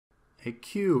A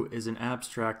queue is an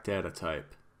abstract data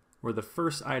type, where the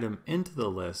first item into the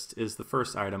list is the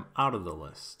first item out of the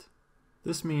list.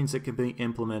 This means it can be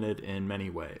implemented in many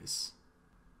ways.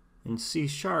 In C#,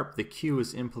 the queue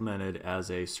is implemented as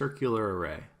a circular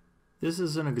array. This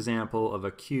is an example of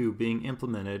a queue being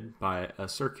implemented by a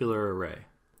circular array.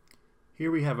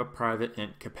 Here we have a private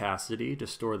int capacity to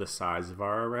store the size of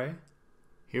our array.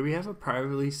 Here we have a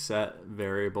privately set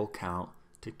variable count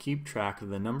to keep track of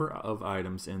the number of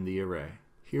items in the array.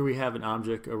 Here we have an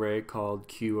object array called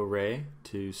queueArray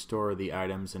to store the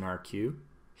items in our queue.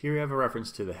 Here we have a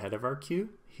reference to the head of our queue.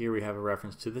 Here we have a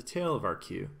reference to the tail of our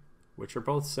queue, which are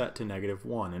both set to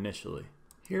 -1 initially.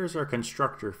 Here's our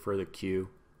constructor for the queue,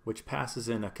 which passes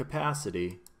in a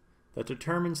capacity that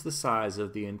determines the size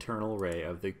of the internal array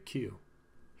of the queue.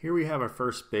 Here we have our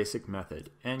first basic method,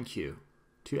 enqueue.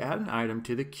 To add an item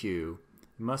to the queue,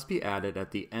 it must be added at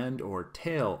the end or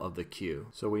tail of the queue.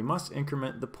 So we must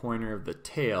increment the pointer of the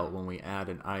tail when we add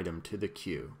an item to the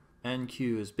queue.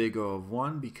 Enqueue is big O of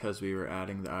 1 because we were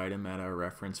adding the item at our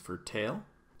reference for tail.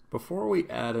 Before we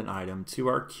add an item to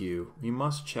our queue, we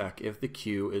must check if the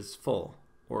queue is full,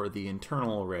 or the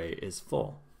internal array is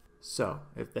full. So,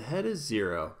 if the head is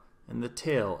 0 and the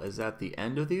tail is at the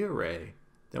end of the array,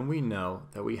 then we know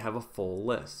that we have a full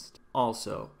list.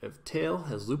 Also, if tail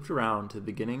has looped around to the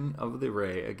beginning of the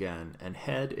array again and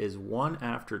head is 1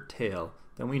 after tail,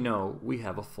 then we know we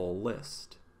have a full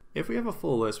list. If we have a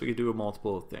full list, we could do a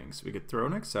multiple of things. We could throw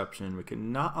an exception, we could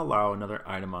not allow another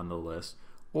item on the list,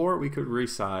 or we could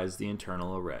resize the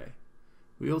internal array.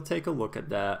 We will take a look at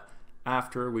that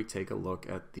after we take a look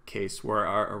at the case where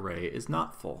our array is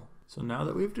not full. So now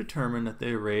that we've determined that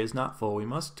the array is not full, we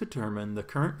must determine the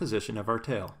current position of our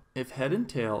tail. If head and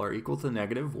tail are equal to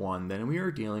 -1, then we are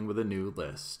dealing with a new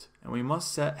list, and we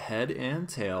must set head and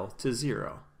tail to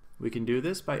 0. We can do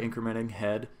this by incrementing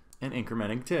head and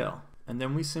incrementing tail, and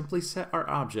then we simply set our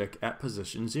object at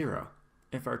position 0.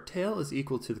 If our tail is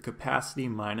equal to the capacity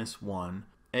 -1,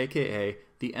 aka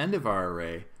the end of our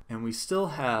array, and we still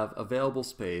have available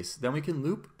space, then we can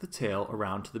loop the tail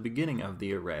around to the beginning of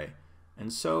the array.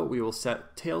 And so we will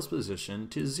set tail's position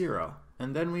to 0,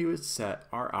 and then we would set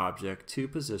our object to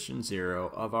position 0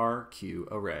 of our queue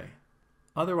array.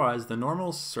 Otherwise, the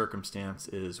normal circumstance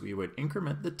is we would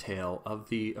increment the tail of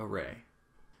the array,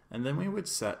 and then we would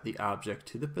set the object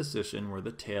to the position where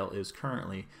the tail is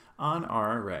currently on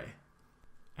our array.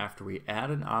 After we add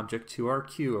an object to our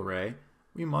queue array,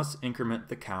 we must increment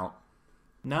the count.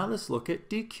 Now let's look at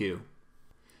dequeue.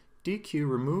 Dequeue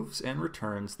removes and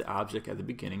returns the object at the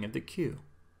beginning of the queue.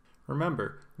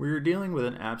 Remember, we are dealing with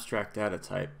an abstract data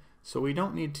type, so we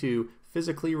don't need to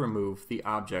physically remove the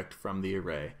object from the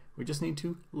array. We just need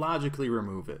to logically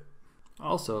remove it.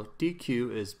 Also,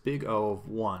 dequeue is big O of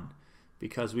 1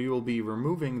 because we will be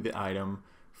removing the item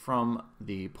from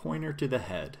the pointer to the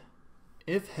head.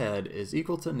 If head is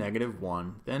equal to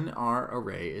 -1, then our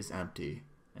array is empty,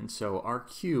 and so our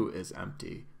queue is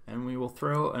empty. And we will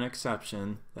throw an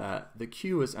exception that the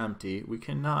queue is empty. We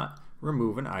cannot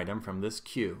remove an item from this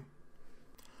queue.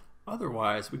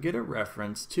 Otherwise, we get a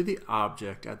reference to the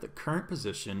object at the current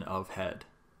position of head.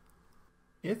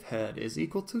 If head is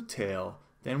equal to tail,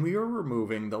 then we are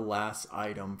removing the last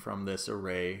item from this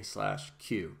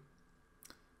array/queue.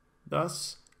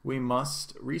 Thus, we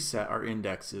must reset our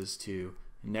indexes to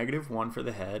 -1 for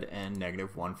the head and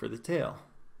 -1 for the tail.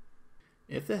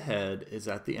 If the head is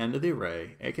at the end of the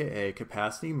array, aka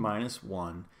capacity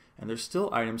 -1, and there's still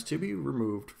items to be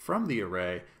removed from the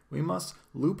array, we must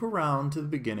loop around to the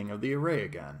beginning of the array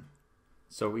again.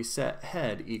 So we set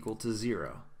head equal to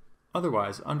 0.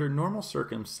 Otherwise, under normal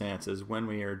circumstances, when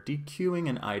we are dequeuing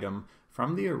an item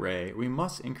from the array, we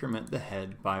must increment the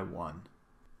head by 1.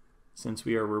 Since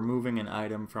we are removing an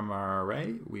item from our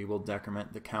array, we will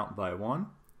decrement the count by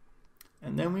 1.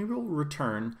 And then we will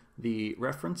return the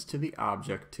reference to the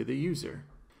object to the user.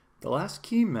 The last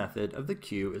key method of the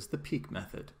queue is the peek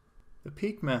method. The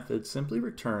peek method simply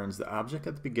returns the object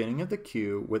at the beginning of the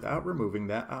queue without removing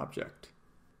that object.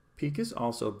 Peek is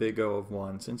also big O of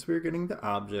 1 since we are getting the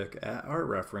object at our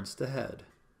reference to head.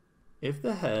 If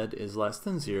the head is less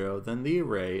than 0, then the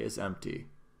array is empty,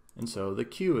 and so the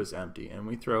queue is empty, and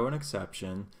we throw an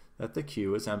exception that the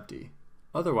queue is empty.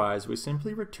 Otherwise, we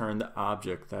simply return the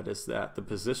object that is at the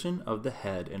position of the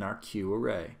head in our queue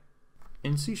array.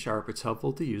 In C#, it's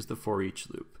helpful to use the for each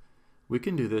loop. We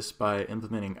can do this by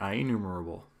implementing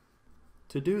Ienumerable.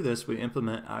 To do this, we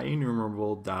implement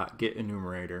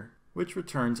Ienumerable.getEnumerator, which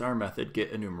returns our method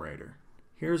getEnumerator.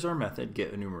 Here's our method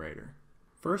getEnumerator.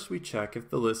 First, we check if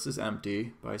the list is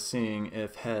empty by seeing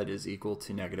if head is equal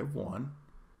to -1.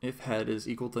 If head is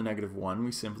equal to -1,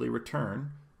 we simply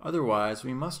return Otherwise,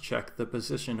 we must check the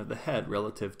position of the head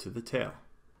relative to the tail.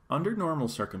 Under normal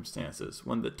circumstances,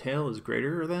 when the tail is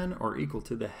greater than or equal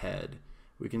to the head,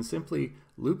 we can simply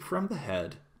loop from the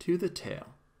head to the tail.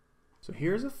 So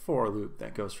here's a for loop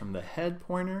that goes from the head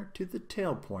pointer to the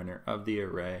tail pointer of the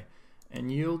array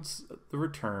and yields the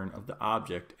return of the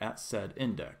object at said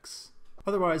index.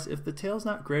 Otherwise, if the tail is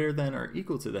not greater than or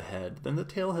equal to the head, then the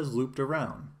tail has looped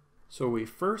around. So we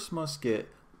first must get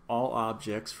all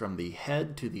objects from the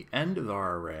head to the end of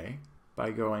our array by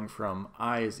going from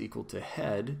I is equal to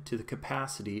head to the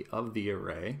capacity of the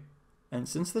array. And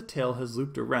since the tail has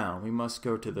looped around, we must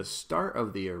go to the start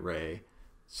of the array,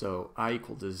 so I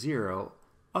equal to 0,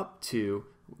 up to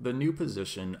the new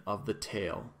position of the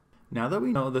tail. Now that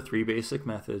we know the three basic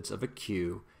methods of a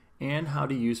queue and how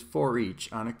to use for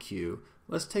each on a queue,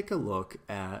 let's take a look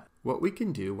at what we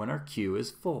can do when our queue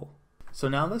is full. So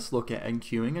now let's look at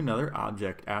enqueuing another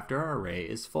object after our array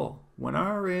is full. When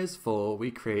our array is full,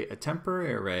 we create a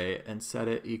temporary array and set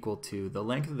it equal to the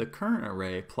length of the current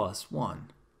array plus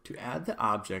 1. To add the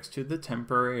objects to the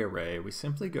temporary array, we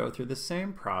simply go through the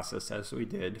same process as we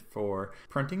did for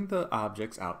printing the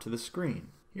objects out to the screen.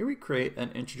 Here we create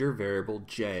an integer variable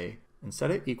j and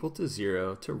set it equal to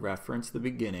 0 to reference the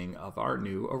beginning of our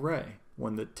new array.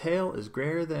 When the tail is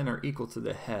greater than or equal to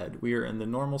the head, we are in the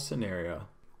normal scenario.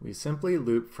 We simply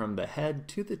loop from the head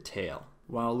to the tail.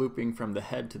 While looping from the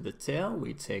head to the tail,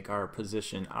 we take our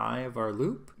position I of our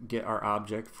loop, get our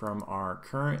object from our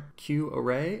current queue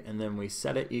array, and then we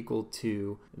set it equal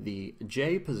to the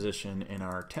j position in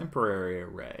our temporary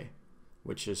array,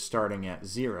 which is starting at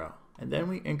 0. And then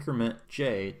we increment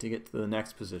j to get to the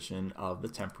next position of the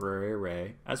temporary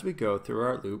array as we go through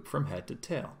our loop from head to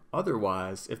tail.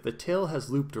 Otherwise, if the tail has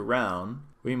looped around,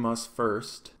 we must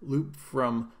first loop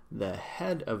from the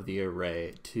head of the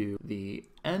array to the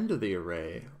end of the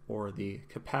array, or the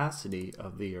capacity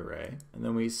of the array, and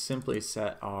then we simply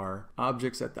set our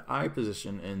objects at the I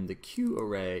position in the queue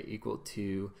array equal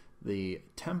to the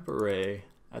temp array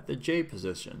at the j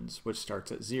positions, which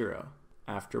starts at 0.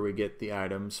 After we get the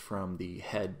items from the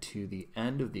head to the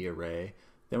end of the array,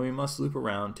 then we must loop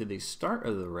around to the start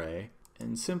of the array,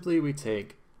 and simply we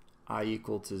take I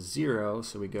equal to 0,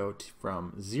 so we go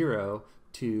from 0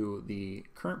 to the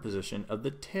current position of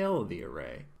the tail of the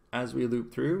array. As we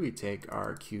loop through, we take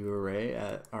our queue array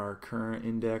at our current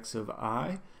index of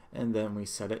I, and then we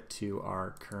set it to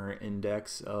our current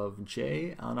index of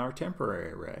j on our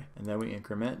temporary array, and then we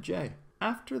increment j.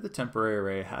 After the temporary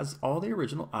array has all the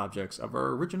original objects of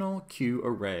our original queue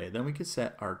array, then we can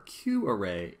set our queue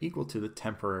array equal to the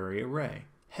temporary array.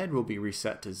 Head will be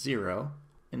reset to 0,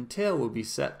 and tail will be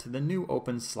set to the new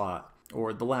open slot,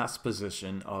 or the last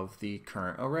position of the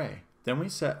current array. Then we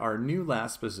set our new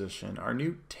last position, our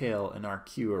new tail in our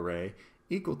queue array,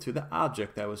 equal to the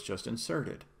object that was just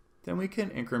inserted. Then we can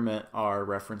increment our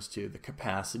reference to the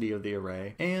capacity of the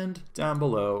array, and down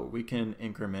below we can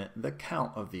increment the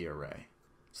count of the array.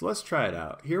 So let's try it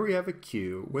out. Here we have a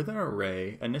queue with an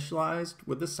array initialized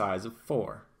with the size of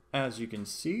 4. As you can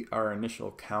see, our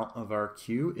initial count of our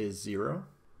queue is 0.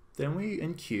 Then we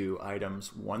enqueue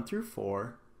items 1 through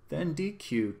 4, then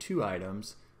dequeue 2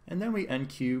 items, and then we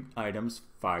enqueue items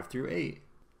 5 through 8.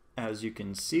 As you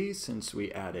can see, since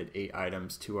we added 8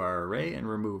 items to our array and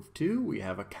removed 2, we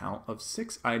have a count of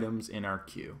 6 items in our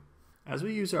queue. As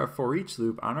we use our for each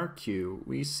loop on our queue,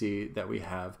 we see that we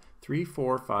have 3,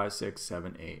 4, 5, 6,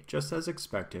 7, 8, just as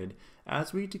expected,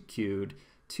 as we dequeued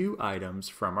 2 items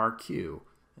from our queue,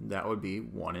 and that would be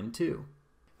 1 and 2.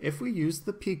 If we use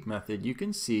the peek method, you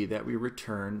can see that we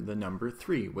return the number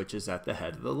 3, which is at the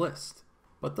head of the list,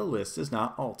 but the list is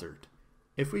not altered.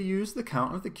 If we use the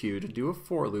count of the queue to do a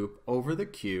for loop over the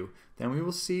queue, then we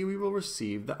will see we will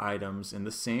receive the items in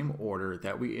the same order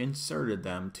that we inserted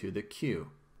them to the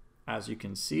queue. As you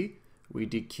can see, we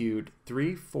dequeued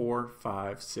 3, 4,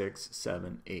 5, 6,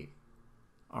 7, 8.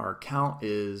 Our count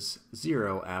is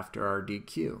 0 after our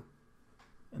dequeue.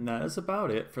 And that is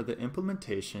about it for the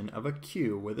implementation of a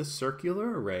queue with a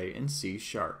circular array in C#.